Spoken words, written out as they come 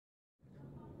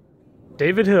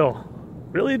David Hill.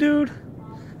 Really, dude?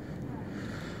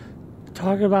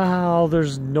 Talking about how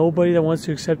there's nobody that wants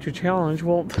to accept your challenge.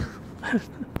 Well,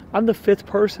 I'm the 5th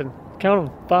person. Count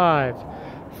them, 5.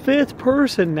 5th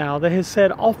person now that has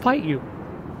said, I'll fight you.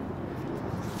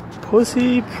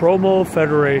 Pussy Promo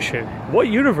Federation. What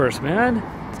universe, man?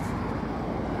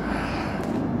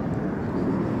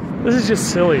 This is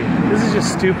just silly. This is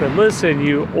just stupid. Listen,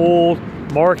 you old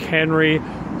Mark Henry,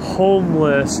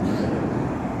 homeless,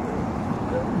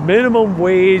 minimum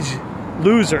wage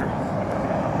loser.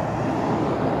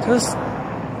 Just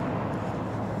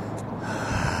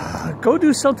go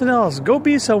do something else. Go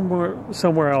be somewhere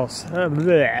else.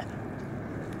 Bleh.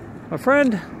 My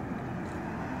friend,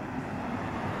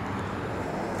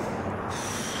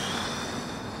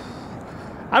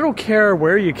 I don't care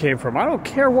where you came from. I don't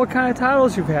care what kind of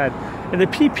titles you've had. In the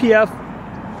PPF,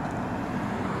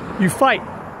 you fight.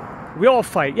 We all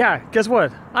fight. Yeah, guess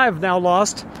what? I have now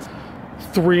lost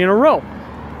 3 in a row.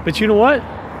 But you know what?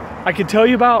 I can tell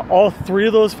you about all 3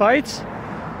 of those fights.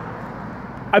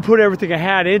 I put everything I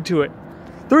had into it.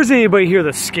 There isn't anybody here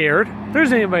that's scared. There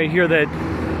isn't anybody here that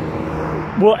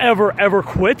will ever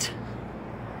quit.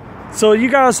 So you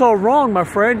got us all wrong, my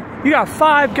friend. You got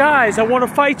 5 guys that want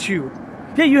to fight you.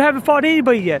 Yeah, you haven't fought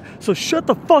anybody yet. So shut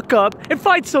the fuck up and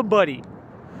fight somebody.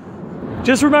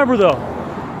 Just remember though,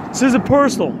 this isn't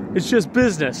personal. It's just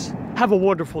business. Have a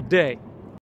wonderful day.